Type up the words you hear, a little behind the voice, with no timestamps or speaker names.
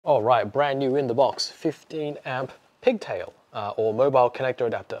All right, brand new in the box, 15 amp pigtail or mobile connector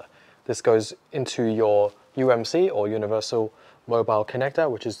adapter. This goes into your UMC or universal mobile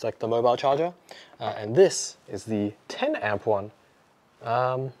connector, which is like the mobile charger. And this is the 10 amp one.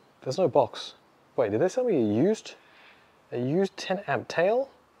 There's no box. Wait, did they sell me a used 10 amp tail?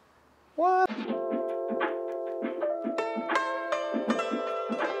 What?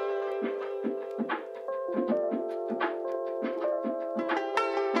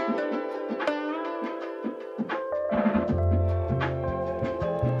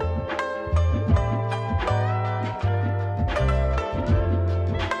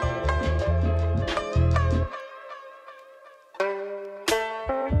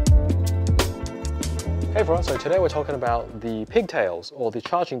 Hey everyone, so today we're talking about the pigtails or the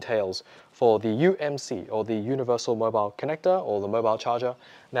charging tails for the UMC or the Universal Mobile Connector or the mobile charger.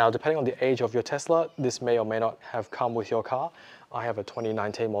 Now, depending on the age of your Tesla, this may or may not have come with your car. I have a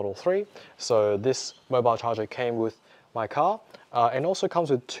 2019 Model 3, so this mobile charger came with my car and also comes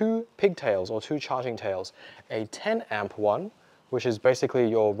with two pigtails or two charging tails. A 10 amp one, which is basically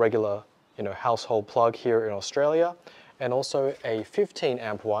your regular household plug here in Australia, and also a 15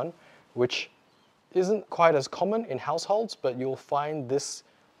 amp one, which isn't quite as common in households, but you'll find this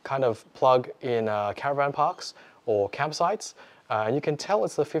kind of plug in caravan parks or campsites. And you can tell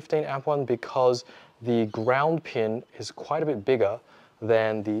it's the 15 amp one because the ground pin is quite a bit bigger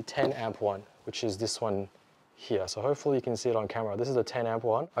than the 10 amp one, which is this one here. So hopefully you can see it on camera. This is the 10 amp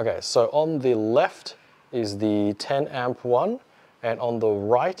one. Okay, so on the left is the 10 amp one, and on the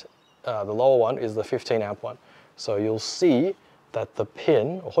right, the lower one is the 15 amp one. So you'll see that the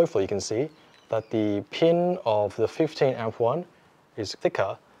pin, or hopefully you can see, that the pin of the 15 amp one is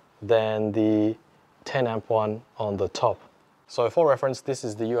thicker than the 10 amp one on the top. So for reference, this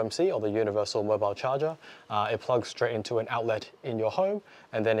is the UMC or the Universal Mobile Charger. It plugs straight into an outlet in your home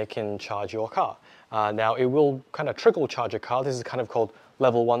and then it can charge your car. Now it will kind of trickle charge your car. This is kind of called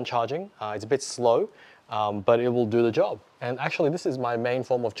level 1 charging. It's a bit slow, but it will do the job. And actually this is my main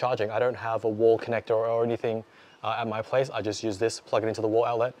form of charging. I don't have a wall connector or anything at my place. I just use this, plug it into the wall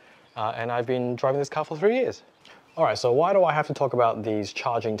outlet. And I've been driving this car for 3 years. All right, so why do I have to talk about these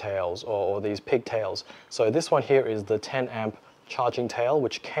charging tails or these pigtails? So this one here is the 10 amp charging tail,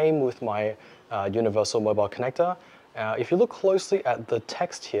 which came with my Universal Mobile Connector. If you look closely at the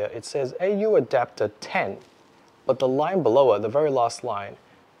text here, it says AU adapter 10, but the line below it, the very last line,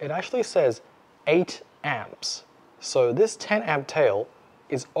 it actually says 8 amps. So this 10 amp tail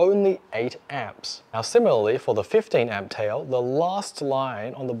is only 8 amps. Now similarly, for the 15 amp tail, the last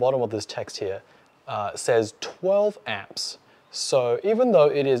line on the bottom of this text here says 12 amps. So even though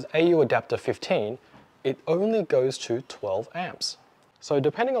it is AU adapter 15, it only goes to 12 amps. So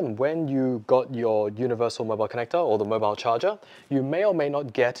depending on when you got your Universal Mobile Connector or the mobile charger, you may or may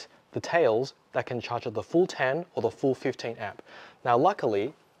not get the tails that can charge at the full 10 or the full 15 amp. Now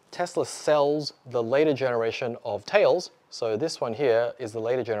luckily, Tesla sells the later generation of tails. So this one here is the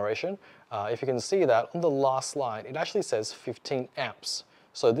later generation. If you can see that on the last line, it actually says 15 amps.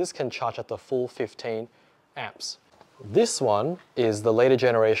 So this can charge at the full 15 amps. This one is the later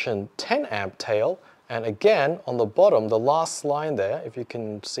generation 10 amp tail. And again, on the bottom, the last line there, if you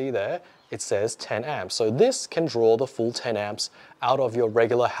can see there, it says 10 amps. So this can draw the full 10 amps out of your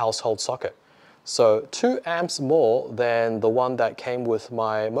regular household socket. So 2 amps more than the one that came with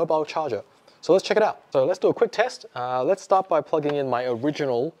my mobile charger. So let's check it out. So let's do a quick test. Let's start by plugging in my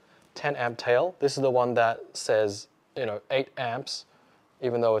original 10 amp tail. This is the one that says, 8 amps,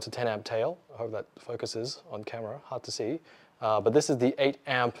 even though it's a 10 amp tail. I hope that focuses on camera, hard to see. But this is the 8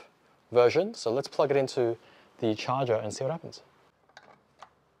 amp version. So let's plug it into the charger and see what happens.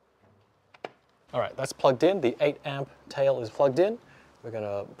 All right, that's plugged in. The 8 amp tail is plugged in. We're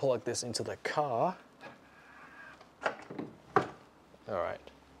gonna plug this into the car. All right.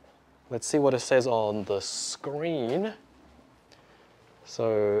 Let's see what it says on the screen.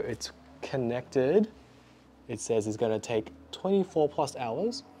 So it's connected. It says it's going to take 24 plus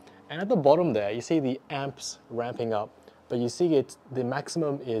hours. And at the bottom there, you see the amps ramping up, but you see the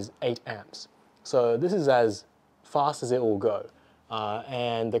maximum is 8 amps. So this is as fast as it will go.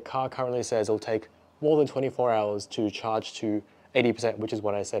 And the car currently says it'll take more than 24 hours to charge to 80%, which is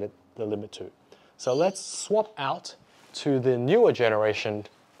what I set the limit to. So let's swap out to the newer generation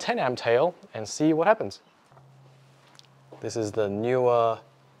 10 amp tail and see what happens. This is the newer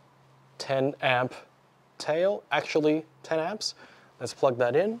 10 amp tail, actually 10 amps. Let's plug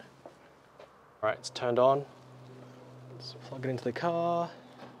that in. All right, it's turned on. Let's plug it into the car.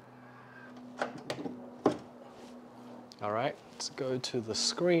 All right, let's go to the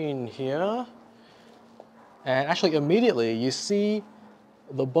screen here. And actually immediately you see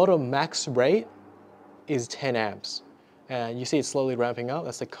the bottom max rate is 10 amps. And you see it's slowly ramping up.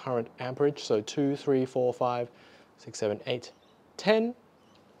 That's the current amperage. So 2, 3, 4, 5, 6, 7, 8, 10.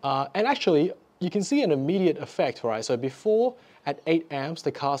 And actually, you can see an immediate effect, right? So before, at 8 amps,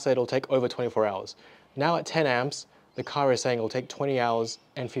 the car said it'll take over 24 hours. Now at 10 amps, the car is saying it'll take 20 hours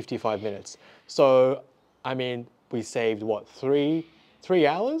and 55 minutes. So, I mean, we saved, what, 3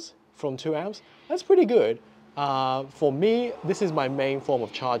 hours from 2 amps? That's pretty good. For me, this is my main form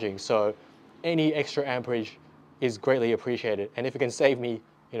of charging, so any extra amperage is greatly appreciated. And if it can save me,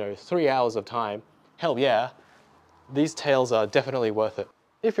 3 hours of time, hell yeah, these tails are definitely worth it.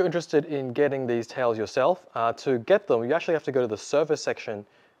 If you're interested in getting these tails yourself, to get them, you actually have to go to the service section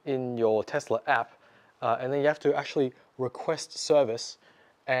in your Tesla app, and then you have to actually request service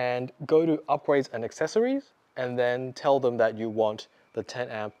and go to upgrades and accessories, and then tell them that you want the 10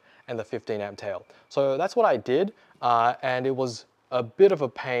 amp and the 15 amp tail. So that's what I did, and it was a bit of a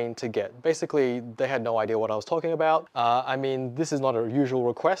pain to get. Basically, they had no idea what I was talking about. I mean, this is not a usual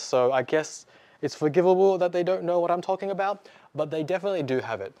request, so I guess it's forgivable that they don't know what I'm talking about, but they definitely do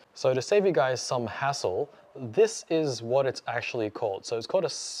have it. So to save you guys some hassle, this is what it's actually called. So it's called a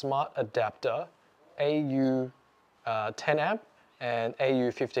Smart Adapter AU 10 amp and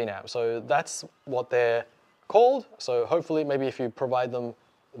AU 15 amp. So that's what they're called. So hopefully maybe if you provide them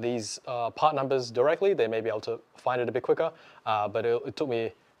these part numbers directly, they may be able to find it a bit quicker. But it took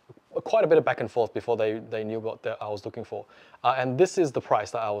me quite a bit of back and forth before they knew what I was looking for. And this is the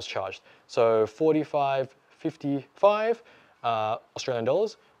price that I was charged. So 45.55 Australian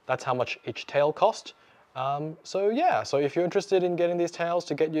dollars. That's how much each tail cost. So yeah, so if you're interested in getting these tails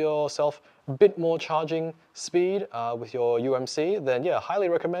to get yourself a bit more charging speed with your UMC, then yeah, highly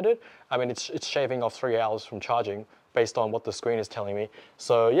recommend it. I mean, it's shaving off 3 hours from charging based on what the screen is telling me.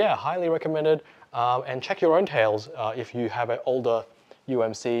 So yeah, highly recommended. And check your own tails if you have an older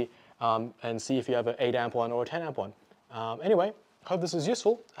UMC and see if you have an 8 amp one or a 10 amp one. Anyway, hope this was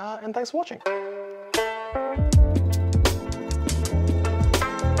useful and thanks for watching.